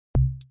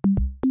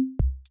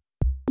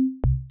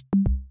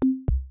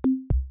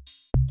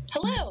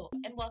Hello,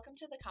 and welcome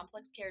to the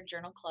Complex Care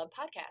Journal Club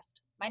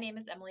podcast. My name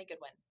is Emily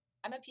Goodwin.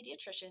 I'm a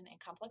pediatrician in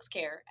complex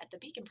care at the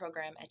Beacon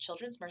program at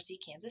Children's Mercy,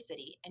 Kansas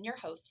City, and your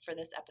host for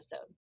this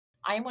episode.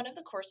 I am one of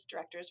the course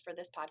directors for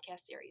this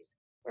podcast series,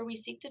 where we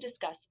seek to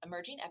discuss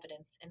emerging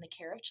evidence in the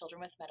care of children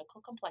with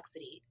medical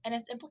complexity and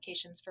its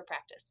implications for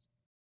practice.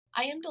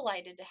 I am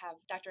delighted to have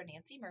Dr.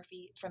 Nancy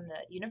Murphy from the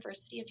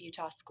University of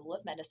Utah School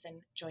of Medicine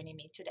joining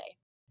me today.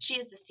 She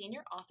is the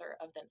senior author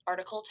of the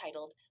article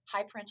titled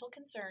High Parental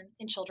Concern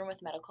in Children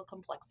with Medical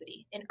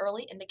Complexity, an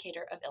Early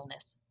Indicator of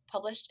Illness,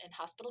 published in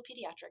Hospital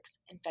Pediatrics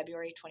in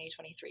February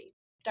 2023.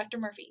 Dr.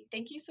 Murphy,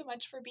 thank you so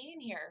much for being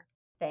here.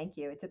 Thank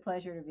you. It's a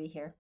pleasure to be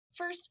here.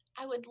 First,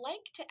 I would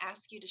like to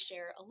ask you to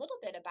share a little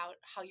bit about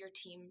how your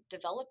team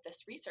developed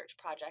this research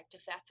project,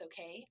 if that's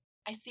okay.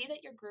 I see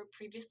that your group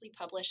previously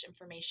published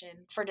information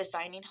for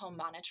designing home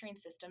monitoring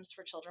systems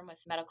for children with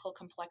medical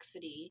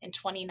complexity in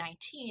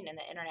 2019 in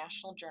the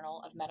International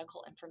Journal of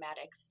Medical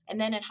Informatics,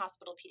 and then in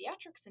Hospital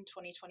Pediatrics in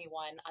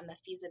 2021 on the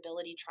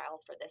feasibility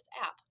trial for this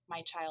app,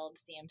 My Child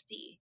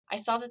CMC. I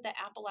saw that the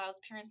app allows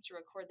parents to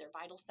record their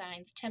vital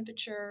signs,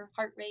 temperature,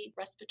 heart rate,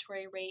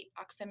 respiratory rate,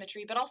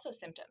 oximetry, but also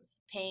symptoms,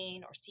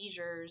 pain or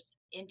seizures,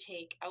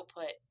 intake,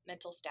 output,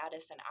 mental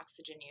status, and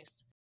oxygen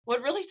use.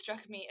 What really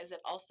struck me is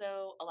it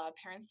also allowed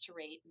parents to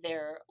rate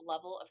their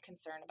level of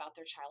concern about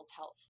their child's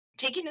health.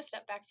 Taking a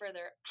step back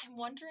further, I'm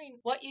wondering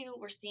what you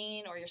were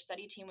seeing or your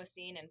study team was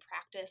seeing in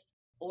practice,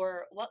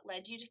 or what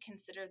led you to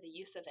consider the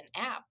use of an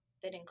app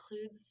that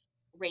includes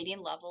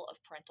rating level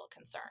of parental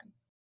concern.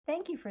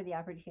 Thank you for the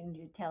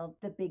opportunity to tell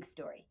the big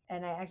story.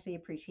 And I actually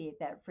appreciate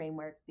that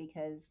framework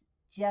because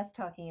just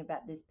talking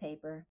about this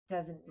paper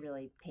doesn't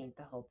really paint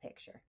the whole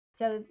picture.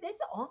 So this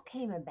all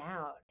came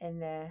about in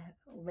the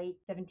late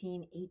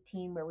 17,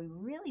 18, where we were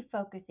really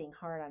focusing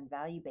hard on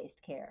value-based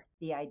care.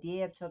 The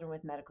idea of children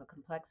with medical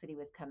complexity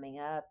was coming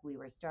up. We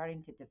were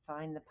starting to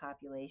define the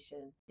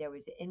population. There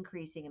was an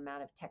increasing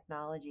amount of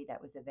technology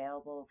that was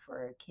available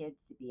for kids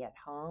to be at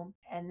home.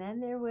 And then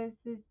there was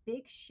this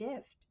big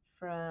shift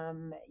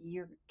from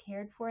you're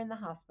cared for in the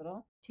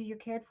hospital to you're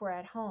cared for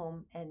at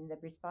home, and the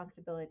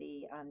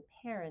responsibility on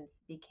parents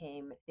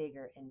became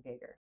bigger and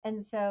bigger.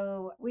 And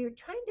so we were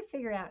trying to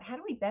figure out, how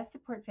do we best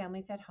support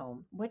families at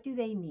home? What do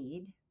they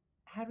need?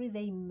 How do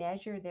they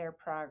measure their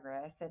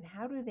progress? And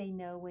how do they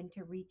know when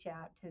to reach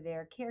out to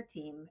their care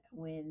team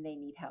when they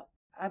need help?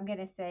 I'm going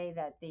to say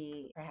that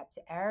the perhaps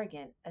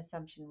arrogant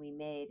assumption we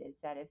made is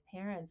that if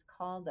parents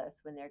called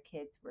us when their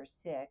kids were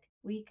sick,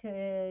 we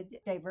could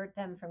divert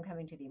them from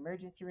coming to the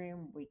emergency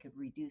room, we could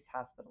reduce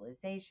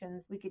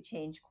hospitalizations, we could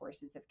change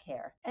courses of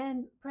care.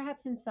 And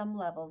perhaps in some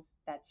levels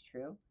that's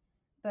true.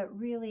 But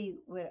really,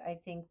 what I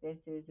think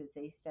this is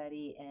a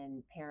study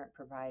in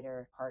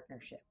parent-provider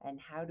partnership, and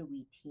how do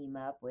we team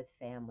up with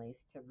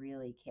families to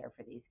really care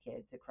for these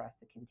kids across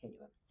the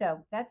continuum.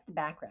 So that's the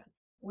background.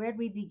 Where'd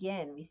we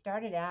begin? We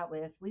started out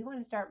with, we want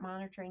to start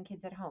monitoring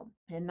kids at home,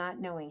 and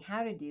not knowing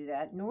how to do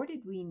that, nor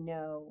did we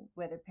know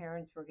whether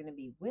parents were going to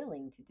be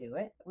willing to do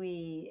it.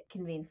 We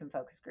convened some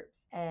focus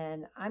groups.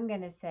 And I'm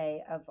going to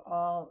say, of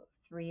all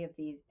three of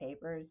these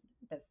papers,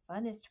 the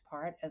funnest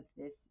part of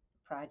this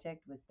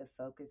project was the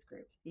focus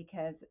groups,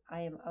 because I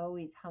am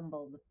always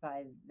humbled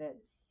by the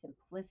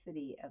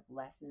simplicity of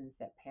lessons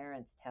that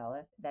parents tell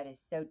us that is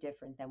so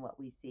different than what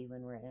we see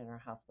when we're in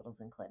our hospitals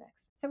and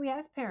clinics. So we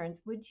asked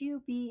parents, would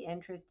you be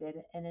interested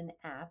in an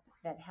app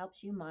that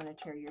helps you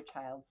monitor your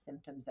child's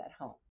symptoms at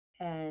home?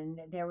 And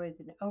there was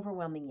an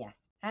overwhelming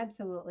yes.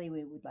 Absolutely,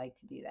 we would like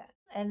to do that.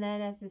 And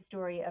then as the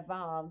story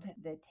evolved,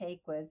 the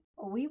take was,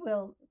 well, we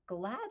will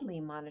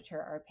gladly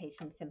monitor our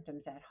patient's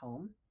symptoms at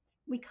home.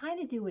 We kind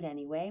of do it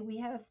anyway. We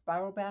have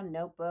spiral bound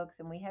notebooks,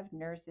 and we have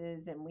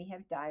nurses, and we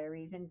have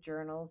diaries and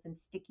journals and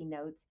sticky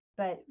notes.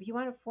 But if you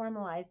want to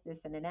formalize this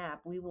in an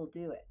app, we will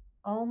do it.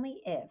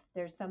 Only if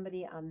there's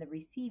somebody on the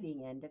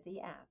receiving end of the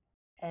app.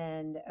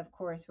 And of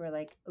course, we're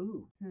like,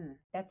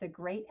 that's a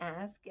great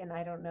ask, and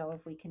I don't know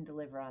if we can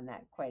deliver on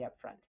that quite up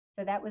front.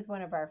 So that was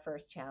one of our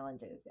first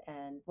challenges.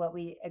 And what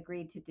we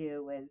agreed to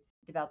do was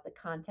develop the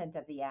content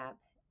of the app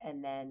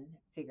and then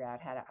figure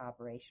out how to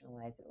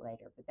operationalize it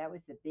later. But that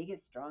was the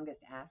biggest,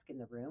 strongest ask in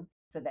the room,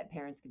 so that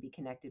parents could be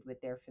connected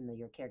with their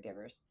familiar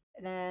caregivers.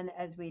 And then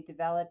as we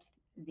developed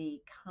the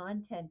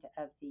content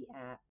of the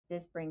app,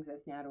 this brings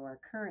us now to our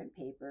current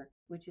paper,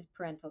 which is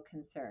parental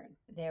concern.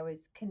 There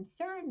was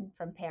concern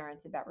from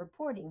parents about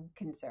reporting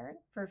concern,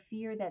 for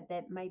fear that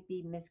that might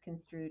be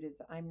misconstrued as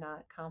I'm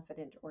not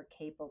confident or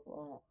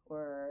capable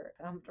or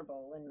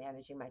comfortable in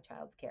managing my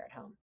child's care at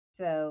home.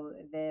 So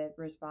the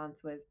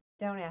response was,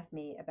 don't ask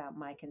me about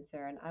my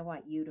concern. I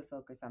want you to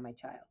focus on my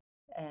child.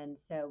 And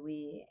so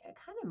we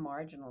kind of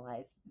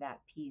marginalized that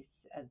piece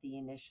of the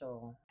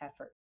initial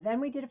effort. Then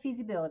we did a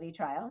feasibility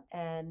trial.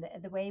 And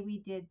the way we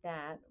did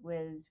that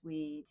was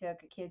we took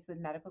kids with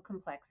medical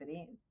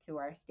complexity to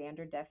our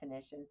standard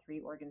definition: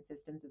 3 organ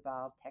systems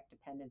involved, tech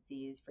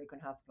dependencies,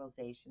 frequent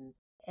hospitalizations,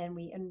 and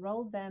we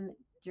enrolled them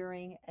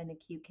during an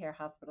acute care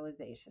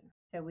hospitalization.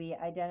 So we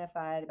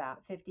identified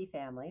about 50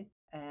 families,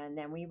 and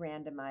then we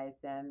randomized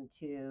them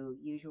to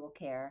usual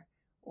care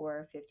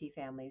or 50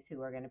 families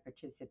who are going to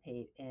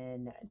participate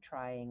in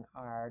trying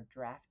our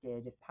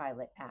drafted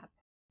pilot app.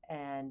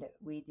 And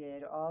we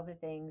did all the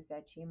things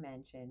that you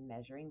mentioned,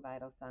 measuring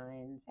vital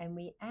signs. And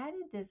we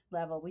added this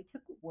level. We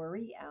took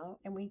worry out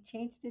and we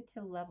changed it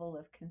to level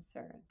of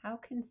concern. How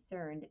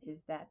concerned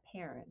is that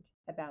parent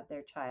about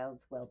their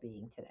child's well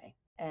being today?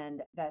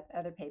 And that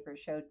other paper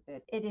showed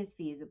that it is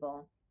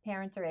feasible.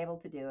 Parents are able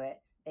to do it,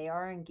 they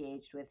are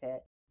engaged with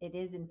it. It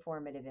is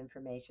informative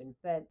information.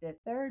 But the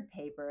third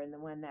paper, and the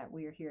one that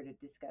we're here to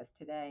discuss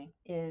today,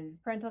 is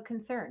parental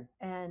concern.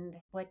 And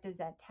what does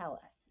that tell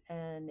us?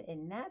 And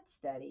in that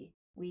study,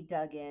 we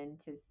dug in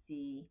to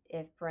see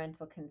if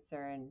parental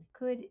concern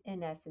could,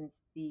 in essence,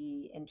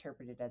 be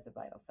interpreted as a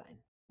vital sign.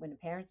 When the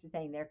parents are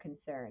saying they're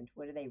concerned,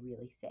 what are they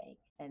really saying?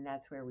 And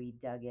that's where we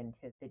dug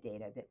into the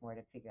data a bit more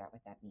to figure out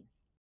what that means.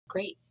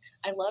 Great.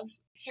 I love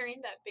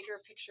hearing that bigger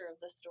picture of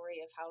the story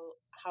of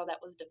how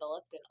that was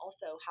developed and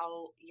also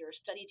how your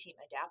study team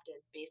adapted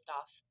based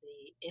off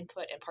the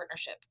input and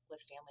partnership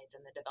with families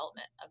in the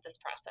development of this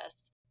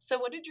process. So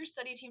what did your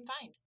study team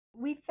find?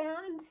 We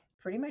found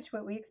pretty much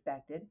what we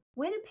expected.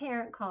 When a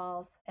parent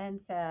calls and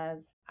says,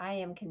 I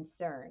am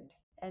concerned,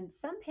 and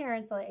some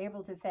parents are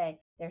able to say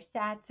their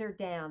SATs are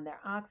down, their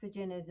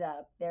oxygen is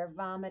up, they're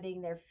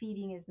vomiting, their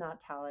feeding is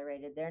not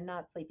tolerated, they're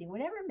not sleeping,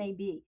 whatever it may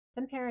be.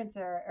 Some parents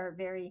are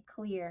very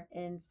clear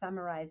in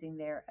summarizing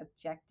their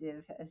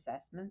objective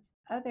assessments.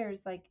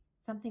 Others, like,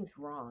 something's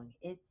wrong.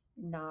 It's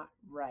not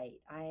right.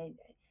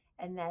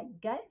 And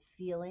that gut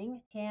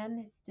feeling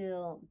can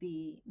still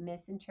be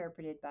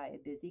misinterpreted by a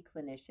busy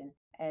clinician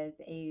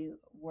as a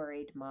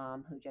worried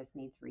mom who just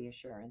needs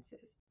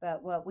reassurances.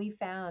 But what we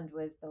found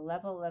was the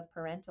level of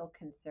parental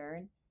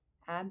concern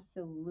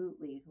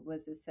absolutely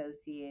was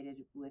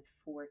associated with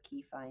 4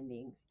 key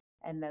findings.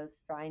 And those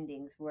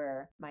findings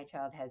were: my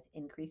child has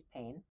increased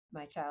pain,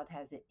 my child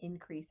has an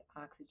increased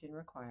oxygen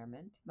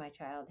requirement, my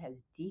child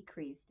has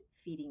decreased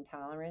feeding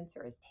tolerance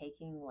or is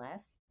taking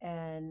less,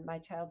 and my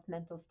child's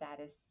mental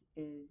status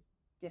is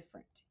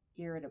different,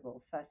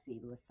 irritable, fussy,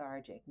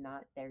 lethargic,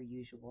 not their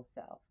usual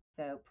self.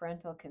 So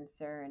parental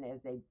concern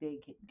as a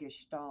big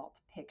gestalt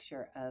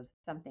picture of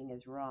something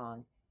is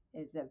wrong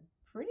is a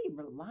pretty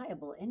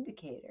reliable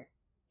indicator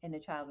in a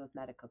child with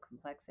medical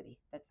complexity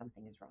that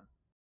something is wrong.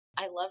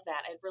 I love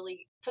that. It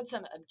really puts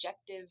some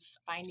objective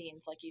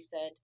findings, like you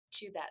said,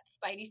 to that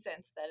spidey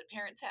sense that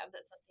parents have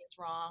that something's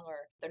wrong or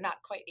they're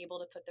not quite able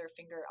to put their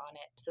finger on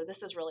it. So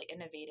this is really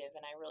innovative,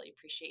 and I really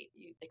appreciate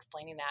you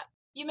explaining that.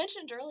 You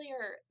mentioned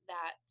earlier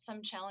that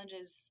some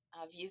challenges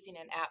of using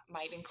an app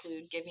might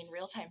include giving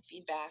real-time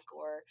feedback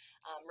or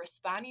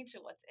responding to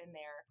what's in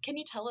there. Can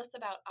you tell us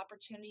about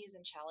opportunities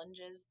and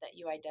challenges that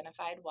you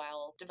identified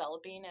while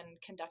developing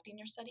and conducting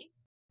your study?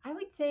 I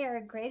would say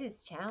our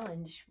greatest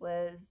challenge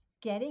was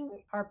getting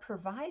our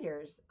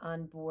providers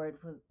on board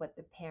with what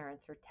the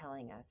parents were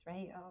telling us,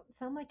 right?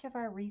 So much of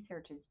our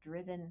research is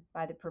driven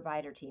by the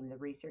provider team, the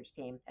research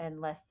team, and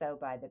less so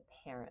by the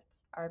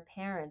parents. Our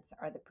parents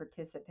are the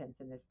participants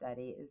in the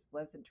study. It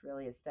wasn't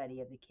really a study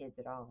of the kids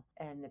at all.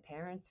 And the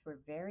parents were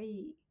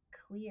very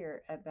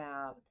clear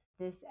about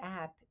this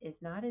app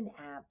is not an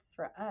app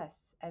for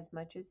us as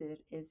much as it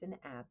is an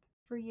app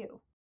for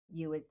you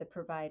as the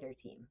provider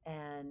team,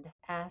 and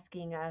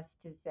asking us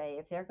to say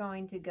if they're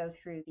going to go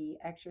through the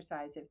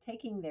exercise of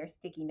taking their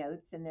sticky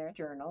notes and their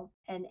journals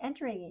and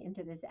entering it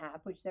into this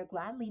app, which they'll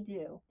gladly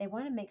do, they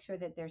want to make sure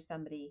that there's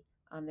somebody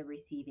on the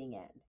receiving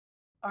end.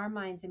 Our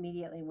minds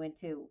immediately went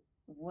to,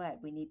 what?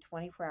 We need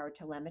 24-hour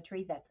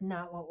telemetry? That's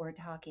not what we're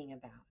talking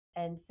about.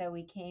 And so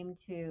we came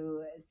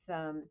to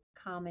some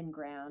common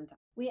ground.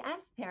 We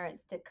asked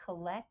parents to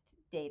collect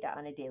data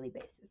on a daily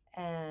basis.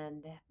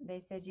 And they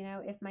said,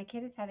 if my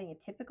kid is having a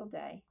typical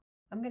day,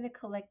 I'm going to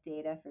collect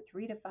data for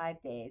 3 to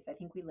 5 days. I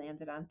think we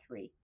landed on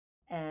 3.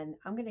 And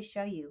I'm going to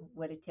show you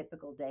what a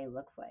typical day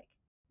looks like.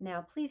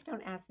 Now, please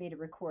don't ask me to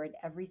record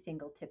every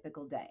single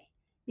typical day,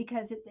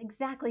 because it's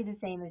exactly the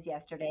same as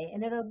yesterday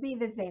and it'll be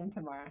the same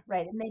tomorrow,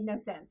 right? It made no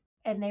sense.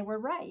 And they were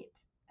right.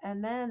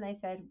 And then they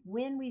said,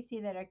 when we see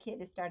that our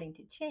kid is starting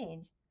to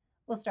change,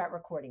 we'll start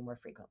recording more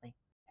frequently.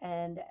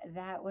 And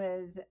that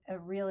was a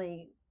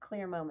really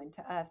clear moment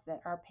to us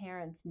that our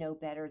parents know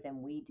better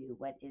than we do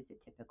what is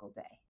a typical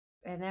day.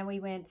 And then we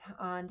went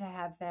on to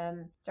have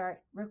them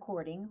start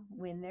recording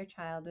when their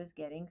child was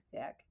getting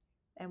sick.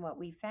 And what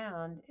we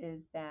found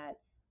is that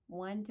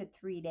 1 to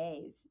 3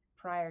 days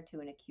prior to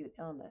an acute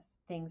illness,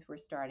 things were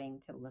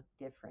starting to look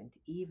different,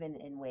 even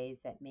in ways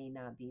that may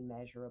not be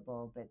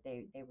measurable, but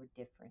they were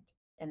different.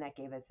 And that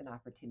gave us an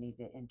opportunity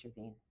to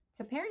intervene.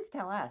 So parents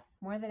tell us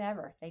more than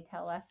ever. They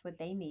tell us what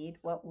they need,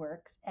 what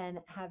works, and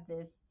have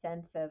this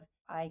sense of,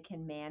 I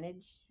can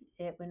manage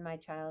it when my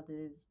child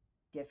is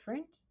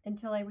different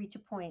until I reach a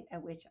point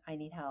at which I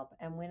need help.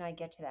 And when I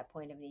get to that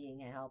point of needing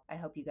help, I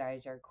hope you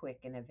guys are quick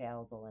and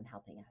available in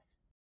helping us.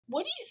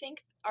 What do you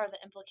think are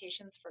the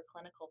implications for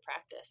clinical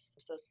practice?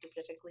 So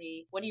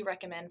specifically, what do you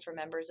recommend for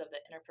members of the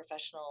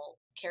interprofessional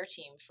care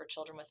team for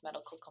children with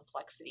medical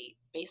complexity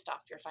based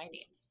off your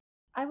findings?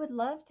 I would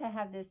love to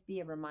have this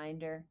be a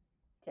reminder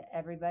to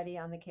everybody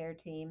on the care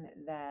team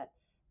that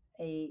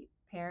a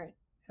parent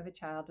of a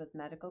child with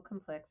medical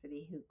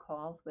complexity who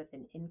calls with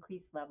an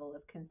increased level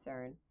of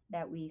concern,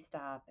 that we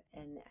stop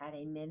and, at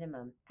a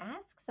minimum,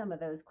 ask some of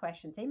those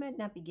questions. They might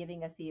not be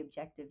giving us the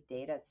objective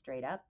data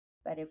straight up,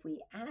 but if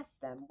we ask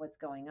them what's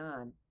going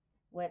on,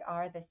 what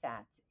are the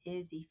SATs?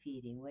 Is he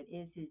feeding? What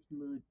is his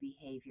mood,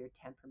 behavior,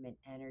 temperament,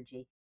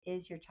 energy?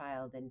 Is your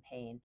child in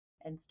pain?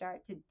 And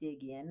start to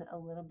dig in a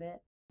little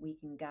bit. We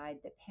can guide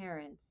the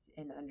parents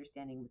in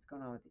understanding what's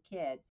going on with the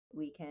kids.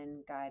 We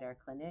can guide our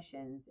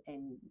clinicians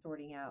in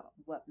sorting out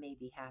what may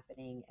be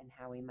happening and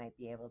how we might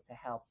be able to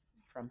help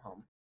from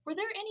home. Were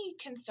there any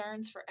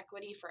concerns for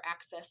equity for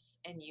access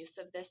and use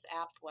of this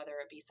app, whether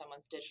it be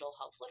someone's digital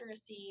health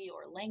literacy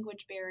or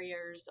language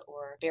barriers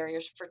or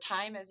barriers for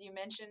time, as you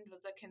mentioned,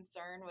 was a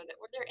concern?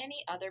 Were there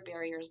any other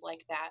barriers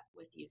like that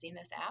with using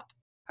this app?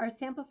 Our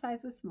sample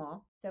size was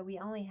small, so we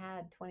only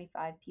had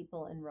 25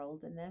 people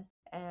enrolled in this,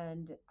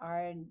 and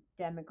our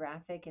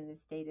demographic in the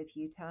state of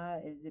Utah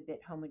is a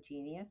bit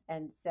homogeneous,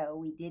 and so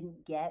we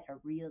didn't get a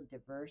real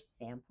diverse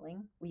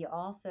sampling. We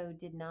also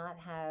did not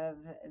have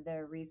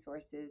the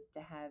resources to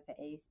have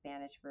a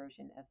Spanish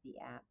version of the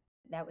app.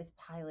 That was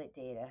pilot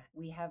data.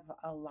 We have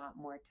a lot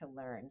more to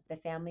learn. The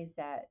families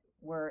that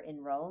were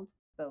enrolled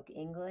spoke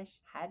English,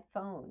 had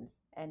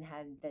phones, and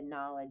had the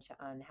knowledge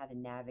on how to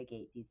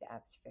navigate these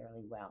apps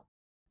fairly well.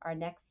 Our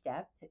next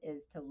step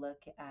is to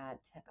look at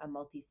a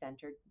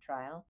multi-centered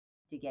trial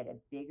to get a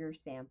bigger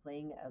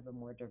sampling of a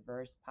more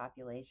diverse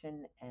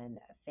population and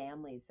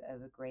families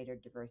of a greater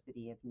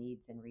diversity of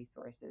needs and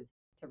resources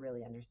to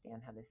really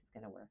understand how this is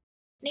going to work.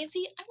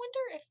 Nancy, I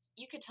wonder if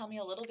you could tell me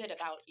a little bit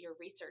about your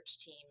research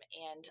team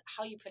and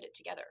how you put it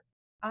together.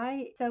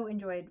 I so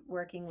enjoyed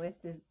working with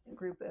this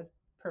group of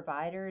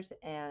providers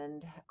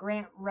and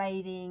grant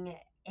writing,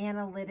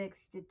 analytics,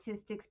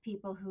 statistics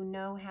people who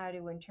know how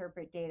to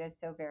interpret data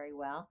so very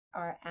well.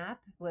 Our app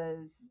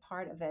was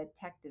part of a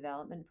tech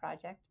development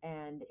project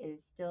and is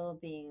still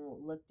being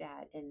looked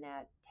at in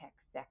that tech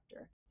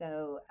sector.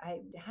 So I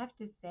have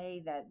to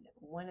say that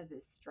one of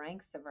the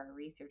strengths of our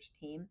research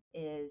team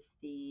is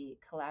the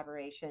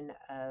collaboration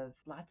of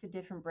lots of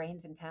different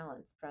brains and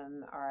talents,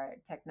 from our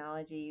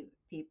technology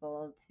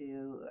people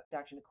to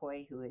Dr.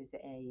 Nicoy, who is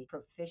a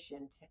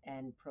proficient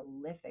and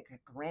prolific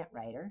grant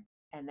writer.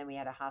 And then we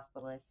had a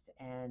hospitalist,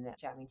 and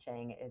Jiaming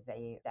Cheng is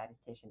a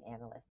statistician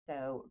analyst.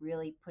 So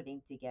really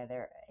putting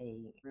together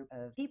a group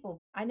of people.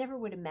 I never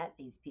would have met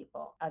these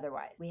people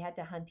otherwise. We had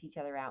to hunt each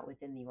other out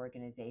within the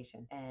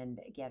organization and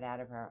get out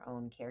of our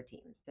own care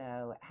teams.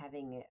 So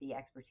having the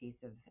expertise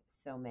of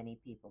so many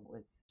people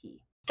was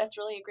key. That's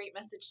really a great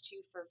message too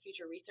for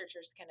future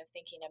researchers, kind of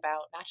thinking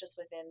about not just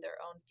within their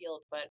own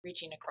field, but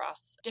reaching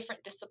across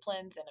different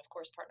disciplines, and of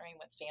course partnering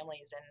with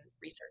families and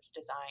research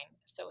design.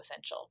 So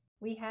essential.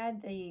 We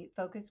had the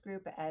focus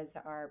group as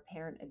our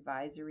parent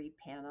advisory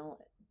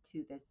panel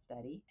to this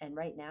study. And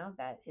right now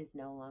that is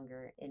no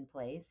longer in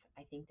place.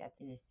 I think that's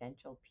an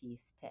essential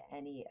piece to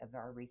any of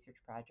our research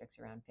projects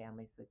around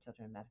families with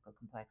children with medical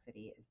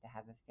complexity, is to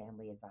have a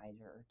family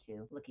advisor or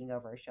two looking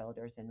over our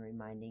shoulders and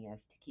reminding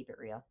us to keep it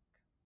real.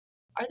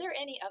 Are there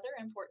any other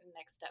important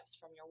next steps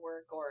from your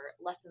work or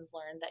lessons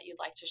learned that you'd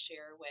like to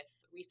share with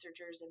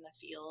researchers in the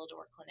field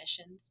or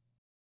clinicians?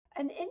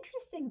 An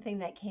interesting thing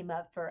that came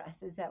up for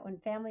us is that when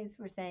families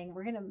were saying,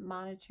 we're going to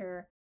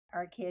monitor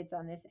our kids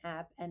on this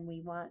app and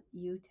we want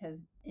you to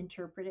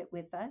interpret it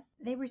with us,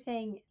 they were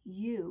saying,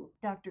 you,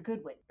 Dr.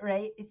 Goodwin,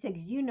 right? It says,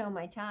 you know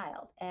my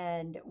child.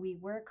 And we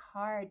work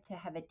hard to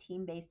have a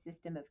team based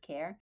system of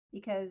care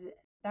because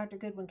Dr.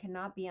 Goodwin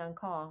cannot be on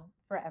call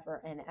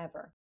forever and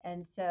ever.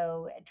 And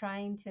so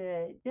trying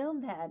to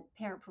build that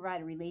parent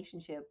provider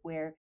relationship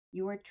where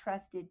your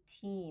trusted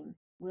team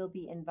will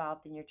be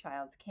involved in your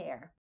child's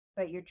care,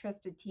 but your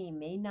trusted team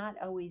may not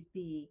always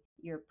be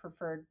your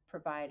preferred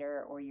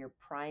provider or your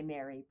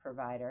primary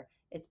provider.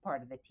 It's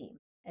part of the team.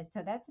 And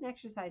so that's an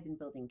exercise in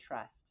building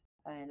trust.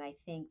 And I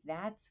think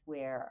that's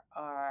where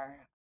our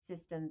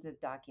systems of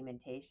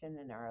documentation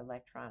and our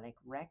electronic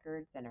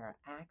records and our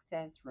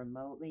access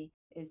remotely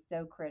is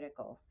so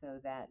critical, so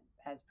that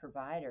as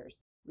providers,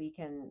 we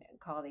can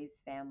call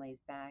these families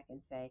back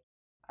and say,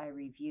 I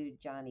reviewed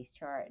Johnny's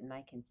chart and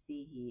I can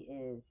see he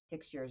is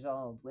 6 years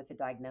old with a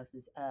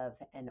diagnosis of,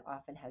 and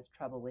often has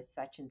trouble with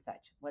such and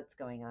such. What's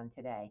going on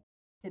today?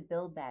 To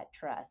build that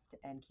trust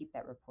and keep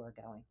that rapport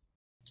going.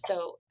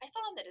 So, I saw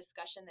in the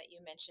discussion that you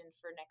mentioned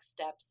for next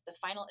steps, the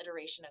final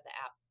iteration of the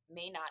app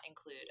may not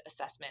include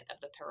assessment of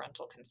the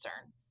parental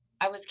concern.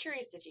 I was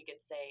curious if you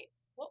could say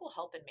what will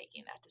help in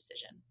making that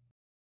decision.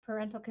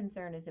 Parental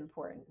concern is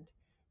important.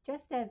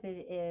 Just as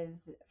it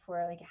is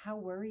for, like, how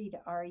worried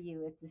are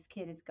you if this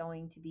kid is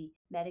going to be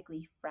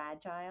medically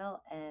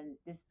fragile and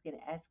this is going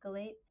to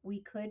escalate?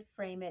 We could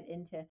frame it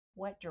into,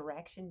 what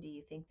direction do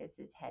you think this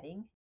is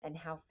heading? And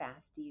how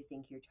fast do you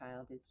think your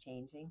child is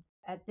changing?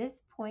 At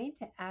this point,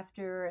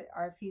 after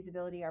our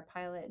feasibility, our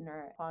pilot, and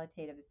our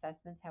qualitative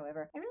assessments,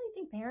 however, I really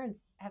think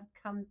parents have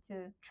come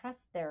to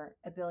trust their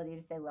ability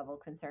to say level of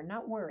concern,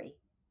 not worry.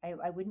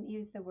 I wouldn't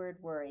use the word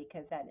worry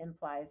because that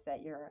implies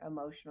that you're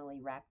emotionally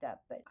wrapped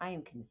up, but I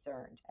am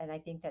concerned. And I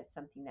think that's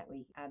something that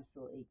we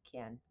absolutely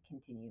can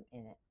continue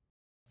in it.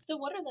 So,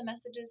 what are the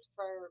messages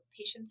for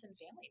patients and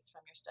families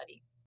from your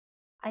study?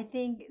 I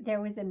think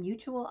there was a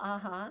mutual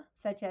aha,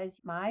 such as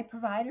my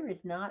provider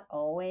is not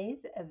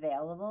always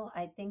available.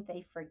 I think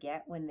they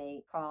forget when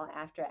they call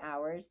after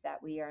hours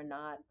that we are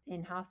not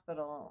in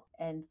hospital.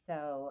 And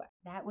so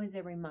that was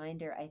a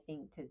reminder, I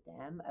think, to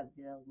them of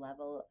the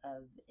level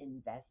of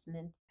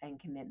investment and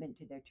commitment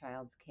to their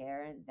child's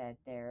care that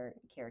their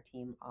care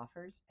team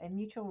offers, and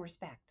mutual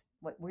respect.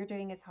 What we're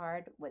doing is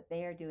hard, what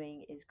they are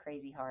doing is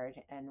crazy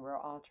hard, and we're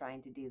all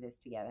trying to do this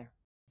together.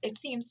 It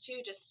seems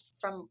too, just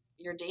from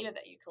your data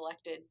that you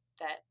collected,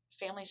 that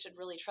families should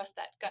really trust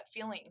that gut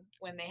feeling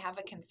when they have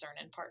a concern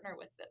and partner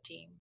with the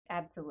team.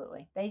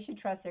 Absolutely. They should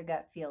trust their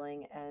gut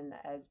feeling. And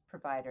as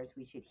providers,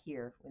 we should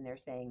hear when they're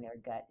saying their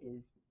gut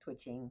is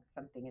twitching,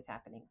 something is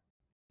happening.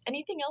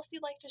 Anything else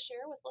you'd like to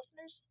share with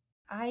listeners?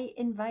 I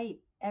invite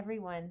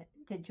everyone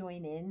to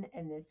join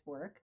in this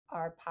work.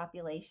 Our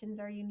populations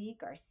are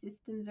unique, our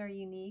systems are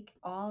unique.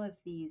 All of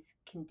these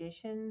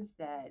conditions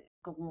that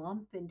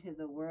glump into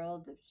the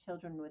world of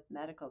children with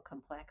medical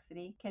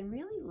complexity can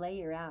really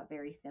layer out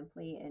very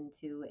simply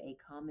into a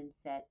common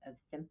set of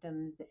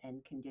symptoms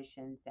and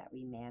conditions that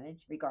we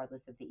manage,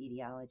 regardless of the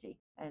etiology.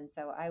 And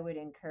so I would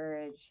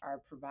encourage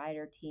our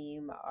provider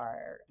team,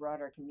 our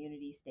broader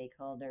community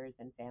stakeholders,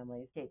 and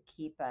families to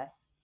keep us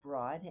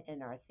broad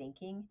in our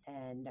thinking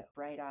and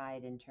bright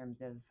eyed in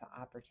terms of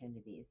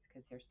opportunities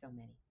because there's so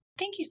many.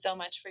 Thank you so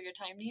much for your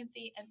time,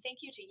 Nancy, and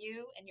thank you to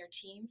you and your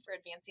team for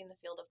advancing the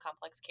field of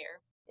complex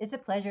care. It's a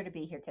pleasure to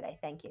be here today.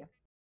 Thank you.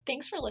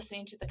 Thanks for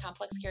listening to the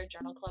Complex Care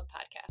Journal Club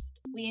podcast.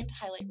 We aim to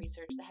highlight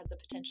research that has the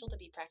potential to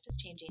be practice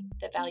changing,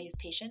 that values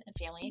patient and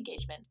family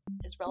engagement,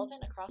 is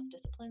relevant across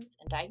disciplines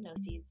and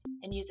diagnoses,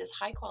 and uses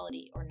high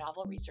quality or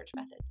novel research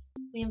methods.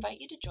 We invite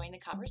you to join the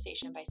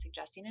conversation by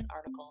suggesting an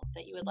article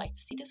that you would like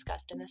to see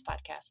discussed in this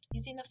podcast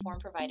using the form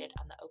provided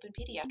on the Open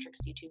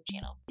Pediatrics YouTube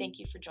channel. Thank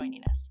you for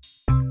joining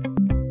us.